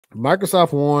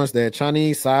Microsoft warns that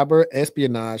Chinese cyber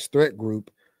espionage threat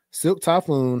group Silk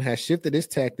Typhoon has shifted its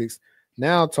tactics,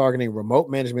 now targeting remote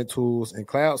management tools and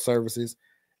cloud services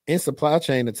and supply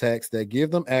chain attacks that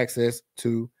give them access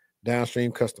to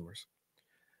downstream customers.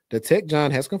 The tech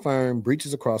giant has confirmed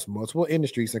breaches across multiple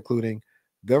industries, including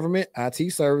government,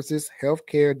 IT services,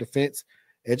 healthcare, defense,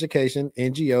 education,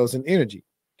 NGOs, and energy.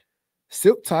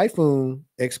 Silk Typhoon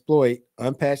exploit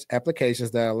unpatched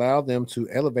applications that allow them to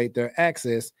elevate their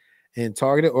access in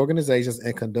targeted organizations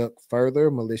and conduct further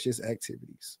malicious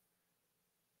activities.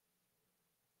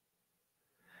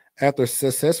 After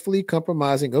successfully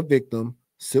compromising a victim,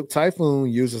 Silk Typhoon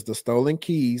uses the stolen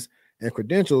keys and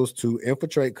credentials to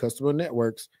infiltrate customer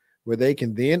networks, where they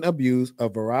can then abuse a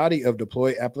variety of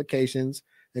deployed applications,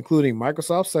 including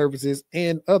Microsoft services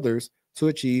and others, to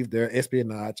achieve their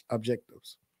espionage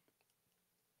objectives.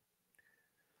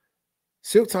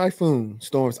 Silk Typhoon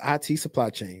storms IT supply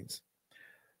chains.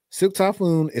 Silk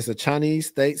Typhoon is a Chinese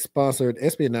state-sponsored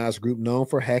espionage group known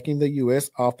for hacking the U.S.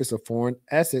 Office of Foreign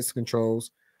Assets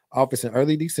Control's office in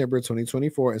early December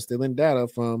 2024 and stealing data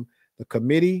from the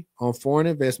Committee on Foreign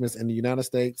Investments in the United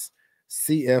States,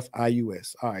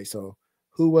 CFIUS. All right, so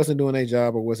who wasn't doing a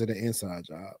job, or was it an inside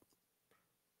job?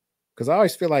 Because I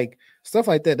always feel like stuff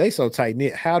like that, they so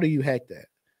tight-knit. How do you hack that?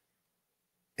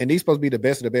 And these supposed to be the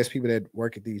best of the best people that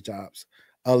work at these jobs,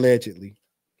 allegedly.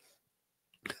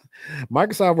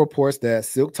 Microsoft reports that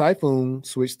Silk Typhoon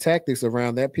switched tactics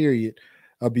around that period,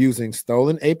 abusing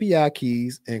stolen API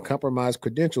keys and compromised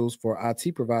credentials for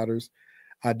IT providers,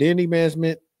 identity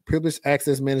management, privileged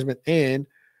access management, and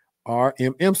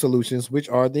RMM solutions, which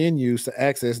are then used to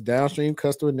access downstream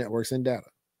customer networks and data.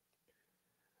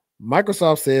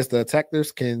 Microsoft says the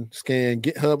attackers can scan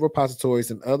GitHub repositories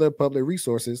and other public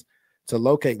resources to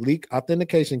locate leak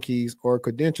authentication keys or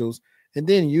credentials and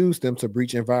then use them to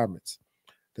breach environments.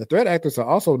 The threat actors are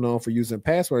also known for using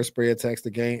password spray attacks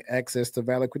to gain access to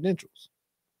valid credentials.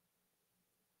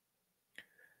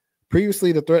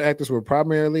 Previously, the threat actors were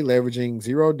primarily leveraging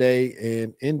zero-day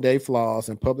and in-day flaws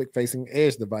in public-facing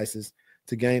edge devices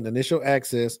to gain initial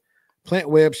access, plant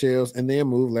web shells, and then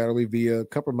move laterally via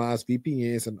compromised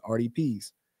VPNs and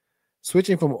RDPs.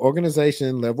 Switching from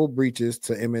organization-level breaches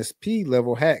to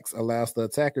MSP-level hacks allows the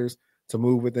attackers to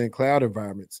move within cloud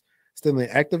environments, stealing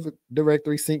Active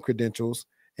Directory sync credentials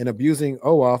and abusing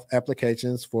OAuth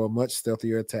applications for a much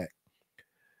stealthier attack.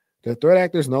 The threat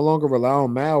actors no longer rely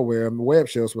on malware and web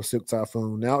shells with Silk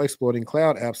Typhoon, now exploiting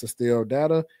cloud apps to steal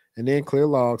data and then clear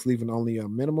logs, leaving only a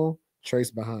minimal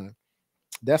trace behind.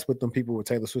 That's what them people with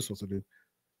Taylor Swift supposed to do.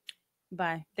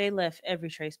 Bye. They left every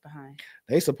trace behind.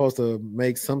 They supposed to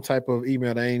make some type of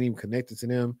email that ain't even connected to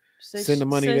them, send the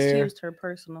money Sis there, used her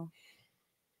personal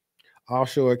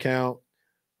offshore account,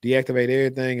 deactivate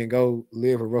everything, and go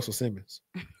live with Russell Simmons.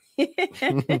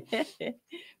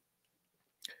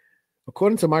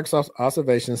 According to Microsoft's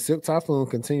observations, Silk Typhoon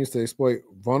continues to exploit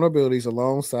vulnerabilities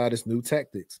alongside its new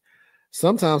tactics,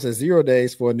 sometimes at 0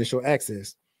 days for initial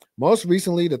access. Most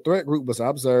recently, the threat group was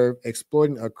observed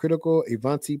exploiting a critical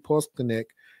Ivanti Post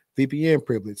Connect VPN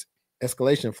privilege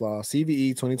escalation flaw,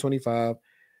 CVE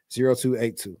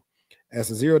 2025-0282, as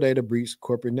a 0-day to breach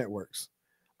corporate networks.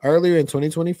 Earlier in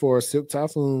 2024, Silk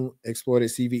Typhoon exploited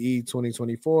CVE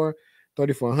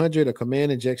 2024-3400, a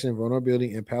command injection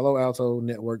vulnerability in Palo Alto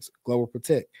Networks Global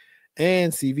Protect,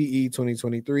 and CVE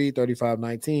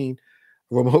 2023-3519, a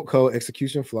remote code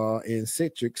execution flaw in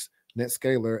Citrix,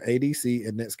 NetScaler, ADC,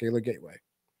 and NetScaler Gateway.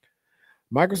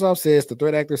 Microsoft says the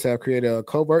threat actors have created a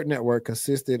covert network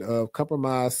consisted of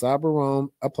compromised cyber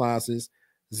roam appliances,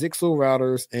 Zixel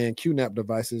routers, and QNAP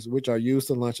devices, which are used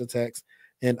to launch attacks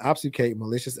and obfuscate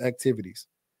malicious activities.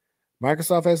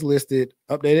 Microsoft has listed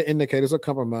updated indicators of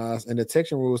compromise and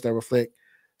detection rules that reflect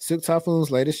Silk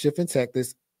Typhoon's latest shift in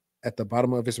tactics at the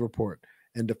bottom of its report,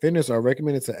 and defenders are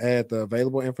recommended to add the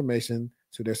available information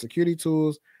to their security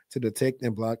tools to detect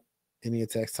and block any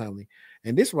attacks timely.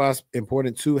 And this was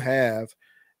important to have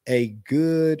a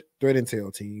good threat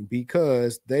intel team,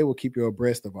 because they will keep you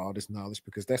abreast of all this knowledge,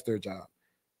 because that's their job.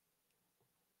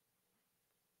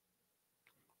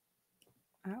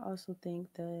 I also think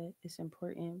that it's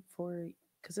important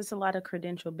because it's a lot of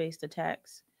credential based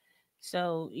attacks.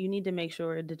 So you need to make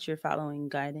sure that you're following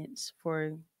guidance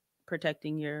for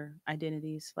protecting your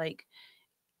identities. Like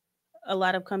a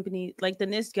lot of companies, like the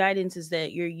NIST guidance is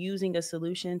that you're using a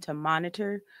solution to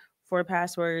monitor for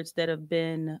passwords that have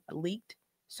been leaked.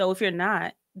 So if you're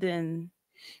not, then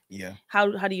how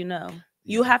do you know?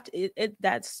 You have to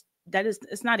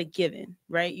it's not a given,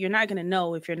 right? You're not going to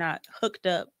know if you're not hooked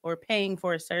up or paying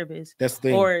for a service. That's the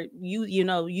thing. Or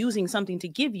using something to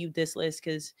give you this list,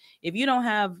 because if you don't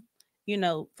have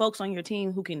folks on your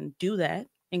team who can do that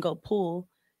and go pull,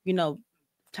 you know,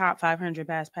 top 500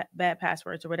 bad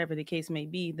passwords or whatever the case may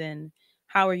be, then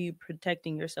how are you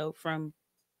protecting yourself from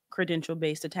credential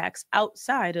based attacks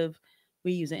outside of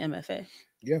we use an MFA?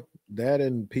 Yeah, that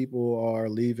and people are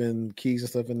leaving keys and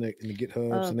stuff in the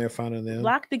GitHubs Uh, and they're finding them,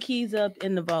 Lock the keys up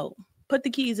in the vault. Put the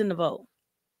keys in the vault.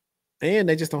 and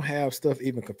they just don't have stuff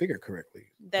even configured correctly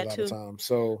a That lot of too. times.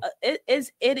 So It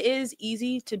is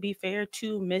easy, to be fair,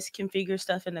 to misconfigure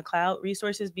stuff in the cloud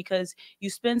resources because you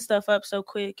spin stuff up so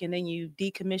quick and then you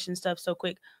decommission stuff so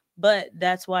quick. But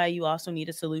that's why you also need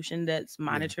a solution that's yeah,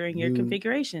 monitoring your you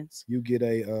configurations. you get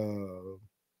a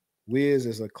Wiz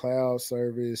is a cloud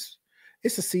service.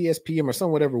 It's a CSPM or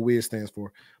some whatever Wiz stands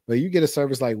for. But you get a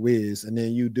service like Wiz, and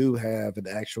then you do have an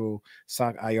actual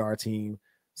SOC IR team.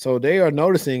 So they are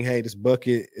noticing, hey, this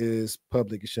bucket is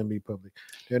public. It shouldn't be public.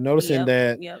 They're noticing Yep,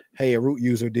 that, yep. hey, a root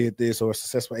user did this or a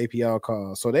successful API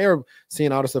call. So they are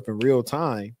seeing all this stuff in real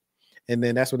time. And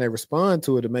then that's when they respond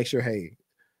to it to make sure, hey,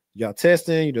 y'all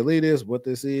testing, you delete this, what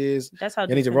this is. That's how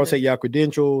You need to rotate defenders. y'all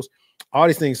credentials, all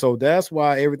these things. So that's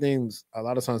why everything's a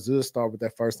lot of times does start with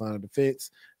that first line of defense,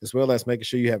 as well as making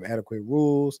sure you have adequate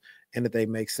rules and that they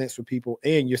make sense for people,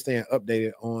 and you're staying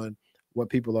updated on what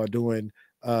people are doing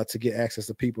to get access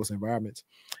to people's environments.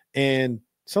 And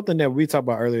something that we talked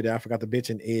about earlier that I forgot to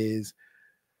mention is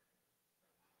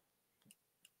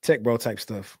tech bro type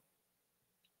stuff.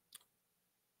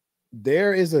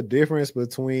 There is a difference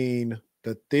between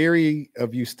the theory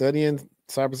of you studying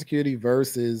cybersecurity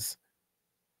versus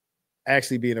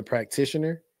actually being a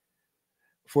practitioner.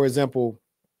 For example,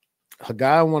 a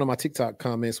guy on one of my TikTok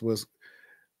comments was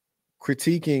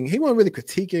critiquing, he wasn't really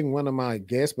critiquing one of my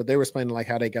guests, but they were explaining like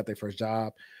how they got their first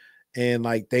job and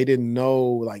like they didn't know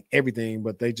like everything,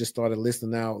 but they just started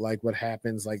listing out like what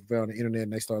happens like on the internet,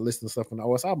 and they started listing stuff in the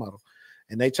OSI model.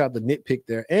 And they tried to nitpick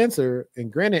their answer.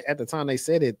 And granted, at the time they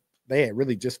said it, they had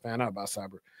really just found out about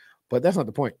cyber. But that's not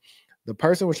the point. The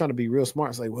person was trying to be real smart.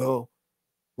 It's like, well,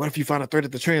 what if you find a threat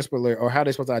at the transport layer, or how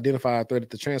they supposed to identify a threat at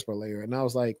the transport layer? And I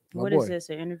was like, my What is boy, this?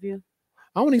 An interview?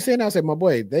 I won't even say it. I said, my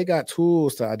boy, they got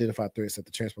tools to identify threats at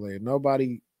the transport layer.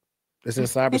 Nobody that's in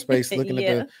cyberspace looking at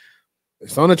Yeah.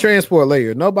 it's on the transport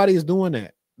layer. Nobody's doing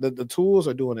that. The tools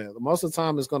are doing that. Most of the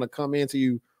time, it's going to come into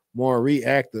you more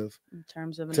reactive In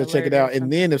terms of an to check it alert or out.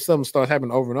 And then something. if something starts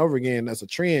happening over and over again, that's a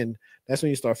trend. That's when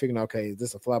you start figuring out, okay, is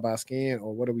this a flyby scan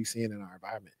or what are we seeing in our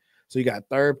environment? So you got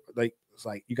like it's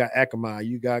like you got Akamai,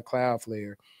 you got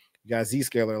Cloudflare, you got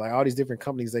Zscaler, like all these different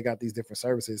companies. They got these different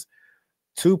services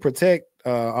to protect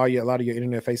a lot of your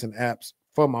internet facing apps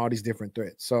from all these different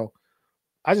threats. So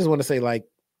I just want to say, like,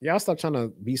 y'all stop trying to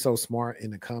be so smart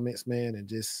in the comments, man, and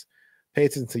just pay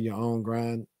attention to your own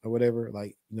grind or whatever.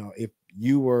 Like, if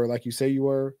you were like you say you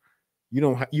were, you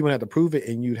wouldn't have to prove it,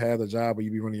 and you'd have the job, or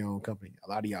you'd be running your own company. A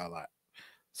lot of y'all a lot.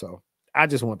 So I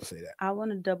just want to say that. I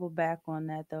want to double back on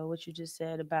that though, what you just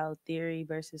said about theory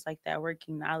versus like that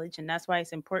working knowledge. And that's why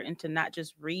it's important to not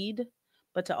just read,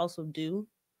 but to also do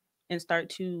and start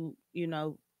to,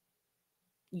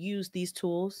 use these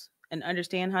tools and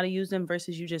understand how to use them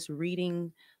versus you just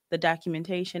reading the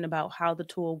documentation about how the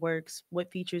tool works,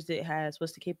 what features it has,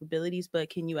 what's the capabilities, but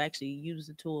can you actually use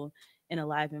the tool in a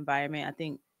live environment? I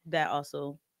think that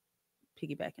also,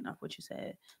 piggybacking off what you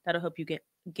said, that'll help you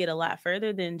get a lot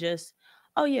further than just,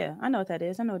 oh yeah, I know what that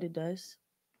is. I know what it does.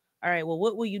 All right, well,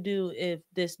 what will you do if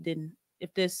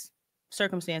this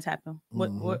circumstance happened?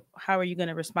 Hmm. How are you going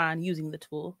to respond using the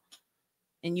tool?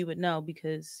 And you would know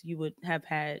because you would have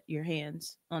had your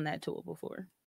hands on that tool before.